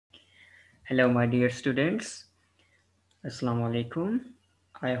Hello, my dear students. Assalamu alaikum.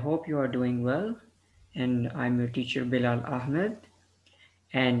 I hope you are doing well. And I'm your teacher Bilal Ahmed.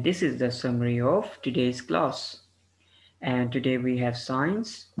 And this is the summary of today's class. And today we have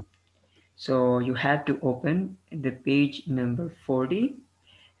science. So you have to open the page number 40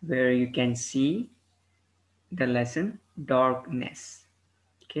 where you can see the lesson darkness.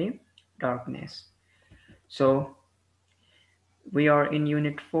 Okay, darkness. So we are in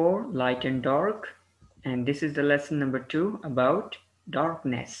unit 4, light and dark. And this is the lesson number 2 about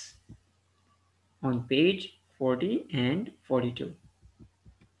darkness on page 40 and 42.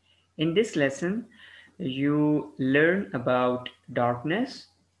 In this lesson, you learn about darkness,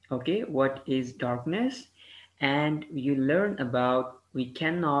 okay, what is darkness, and you learn about we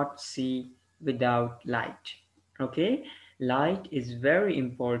cannot see without light, okay. Light is very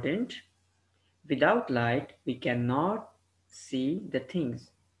important. Without light, we cannot see the things,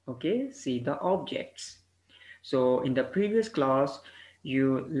 okay, see the objects. So in the previous class,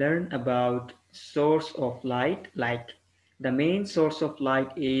 you learned about source of light, like the main source of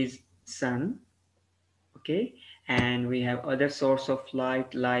light is sun, okay, and we have other source of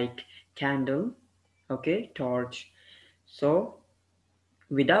light like candle, okay, torch. So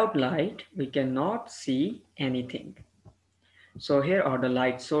without light, we cannot see anything. So here are the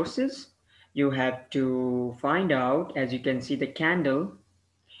light sources. You have to find out, as you can see, the candle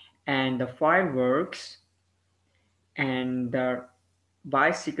and the fireworks and the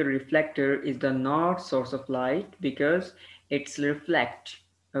bicycle reflector is the not source of light because it's reflect,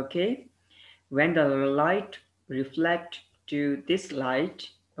 okay. When the light reflect to this light,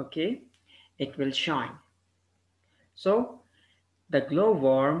 okay, it will shine. So the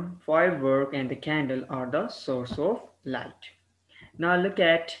glowworm, firework and the candle are the source of light. Now look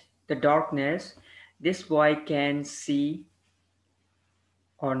at the darkness. This boy can see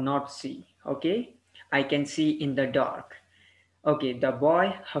or not see, okay. I can see in the dark. Okay, the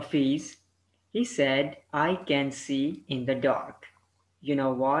boy Hafiz, he said, I can see in the dark. You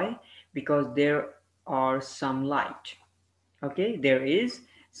know why? Because there are some light. Okay, there is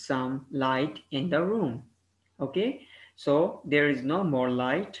some light in the room. Okay, so there is no more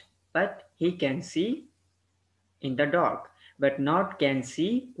light, but he can see in the dark, but not can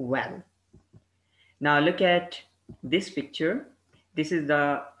see well. Now look at this picture. This is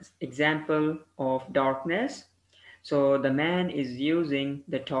the example of darkness. So the man is using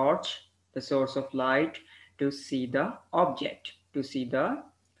the torch, the source of light, to see the object, to see the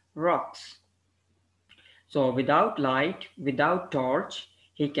rocks. So without light, without torch,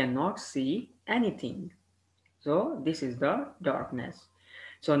 he cannot see anything. So this is the darkness.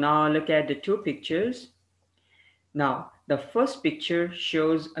 So now look at the two pictures. Now the first picture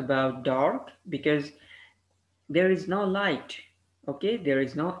shows about dark because there is no light. Okay, there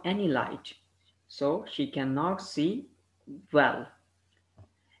is no any light. So she cannot see well.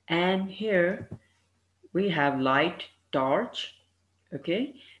 And here we have light, torch.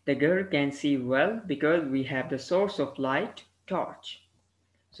 Okay, the girl can see well because we have the source of light, torch.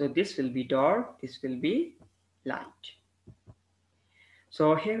 So this will be dark, this will be light.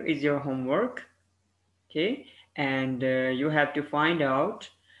 So here is your homework, okay, and you have to find out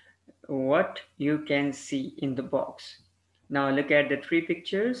what you can see in the box. Now look at the three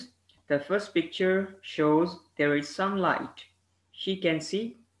pictures. The first picture shows there is some light, she can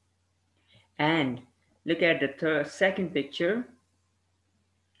see. And look at the second picture.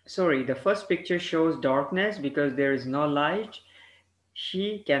 Sorry, the first picture shows darkness because there is no light.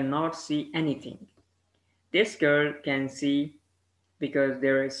 She cannot see anything. This girl can see because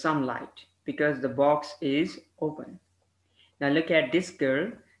there is some light, because the box is open. Now look at this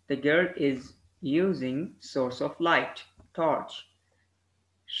girl. The girl is using source of light, torch.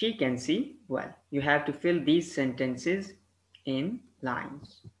 She can see well. You have to fill these sentences in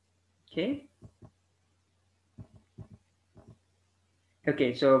lines. Okay?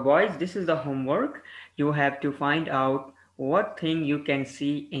 Okay, so boys, this is the homework. You have to find out what thing you can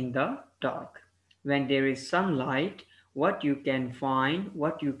see in the dark. When there is some light, what you can find,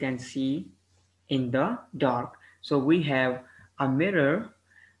 what you can see in the dark. So we have a mirror,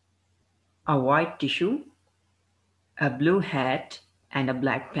 a white tissue, a blue hat, and a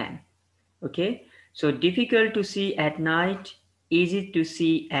black pen. Okay, so difficult to see at night, easy to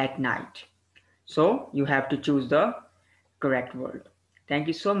see at night. So you have to choose the correct word. Thank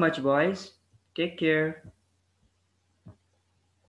you so much, boys. Take care.